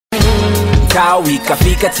Tawi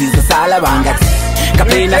kafika tiza sala bangati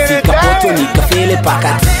Kapena sika poto nikafele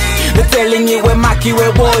pakati They're telling you we're maki,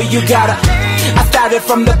 we're boy, you gotta I started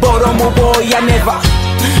from the bottom, oh boy, I never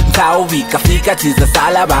Tawi kafika tiza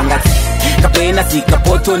sala bangati Kapena sika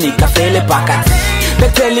poto nikafele pakati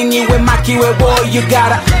They're telling you we're maki, we're boy, you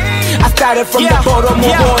gotta I started from the bottom,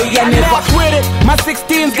 oh boy, I never with it. My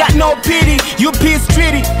 16's got no pity, you peace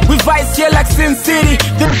treaty. We vice here like Sin City.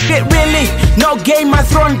 This shit really, no game, my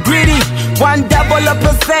throne greedy.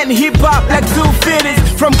 1% hip-hop like 250s.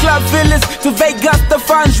 From Club Phillies to Vegas, the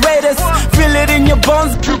funds raiders. Feel it in your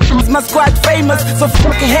bones, my squad famous. So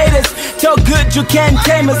fucking haters, tell good you can't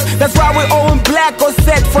tame us. That's why we're all in black or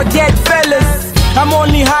set for dead fellas. I'm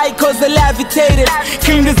only high cause I levitated.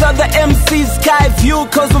 King these other MCs sky view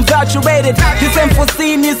cause I'm voucherated. This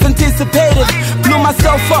unforeseen is anticipated. Blew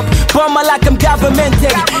myself up, bomber like I'm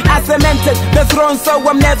governmented. I cemented the throne so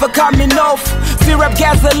I'm never coming off. Syrup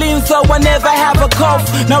gasoline so I never have a cough.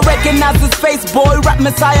 Now recognize this face boy, rap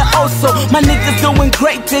messiah also. My niggas doing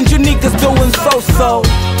great and you niggas doing so-so.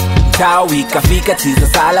 Tawi kafika tiza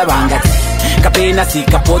sala bangati Kapena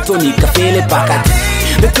sika poto nikafele pakati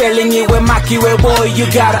They're telling you we're maki, we're boy, you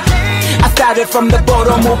gotta I started from the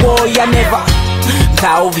bottom, oh boy, I never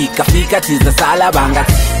Tawi kafika tiza sala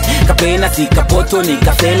bangati Kapena sika poto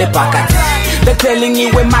nikafele pakati They're telling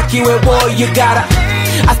you we're maki, we're boy, you gotta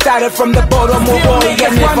I started from the bottom, oh boy, I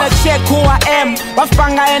never wanna check who I am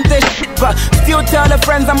Wafanga and the shit, but still tell the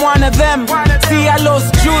friends I'm one of them See, I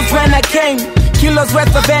lost juice when I came Kilos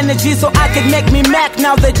worth of energy so I could make me Mac.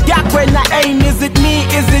 Now the dark when I aim. Is it me?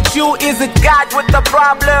 Is it you? Is it God with the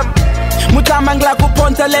problem? Mutamangla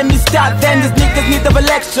kuponta, let me start. Then these niggas need of a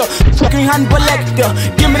lecture. Fucking humble lecture.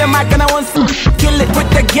 Give me the mic and I want to kill it with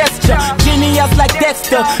the gesture. Genius like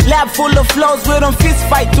Dexter. Lab full of flows. We don't fist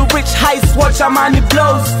fight to reach heights. Watch how many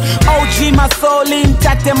blows. OG, my soul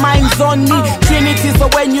intact, the mind's on me. Trinity, so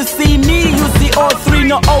when you see me, you see all three,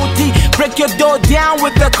 no OD. Break your door down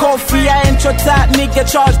with the coffee. I ain't your type, nigga,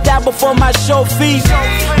 charge that before my show fee.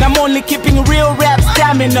 And I'm only keeping real rap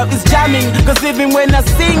stamina. It's jamming, cause even when I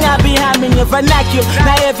sing, I be hamming a vernacular.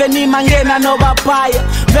 Now even in mangena no papaya.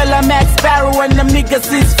 Vela Max Sparrow and them niggas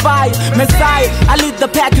is fire. Messiah, I lead the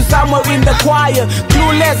pack, you somewhere in the choir.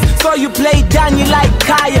 Clueless, so you play Danny like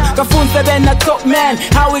Kaya. Kafunsa then the top man,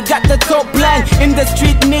 how we got the top plan. In the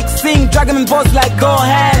street, mixing, dragging and boss like go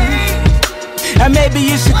hand. And maybe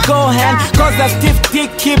you should go hand, cause that stiff dick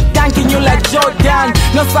keep thanking you like Jordan.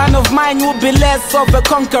 No son of mine will be less of a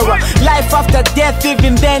conqueror. Life after death,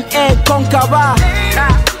 even then a conqueror.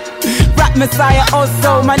 Rap messiah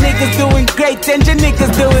also, my niggas doing great and your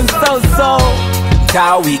niggas doing so-so.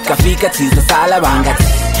 Tawi kafika tiza sala bangati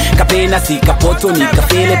Kapena sika poto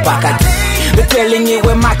nikafele pakati They're telling you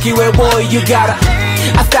we're maki, we're boy, you gotta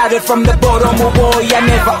I started from the bottom, oh boy, I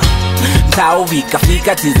never Tawi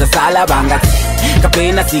kafika tiza sala bangati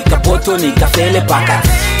Kapena sika poto nikafele pakati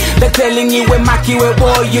They're telling you we're maki, we're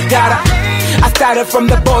boy, you gotta I started from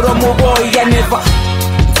the bottom, oh boy, I never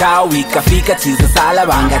Tawi kafika tiza sala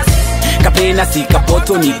bangati Kapena sika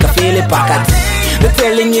poto nikafele pakati They're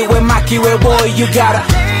telling you we're maki, we're boy, you gotta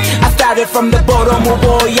I started from the bottom, oh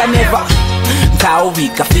boy, I never Tawi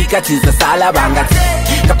kafika tiza sala bangati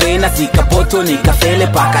Kapena sika poto nikafele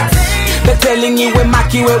pakati They're telling you we're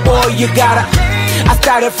maki, we're boy, you gotta I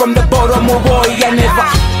started from the bottom, oh boy, I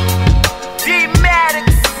never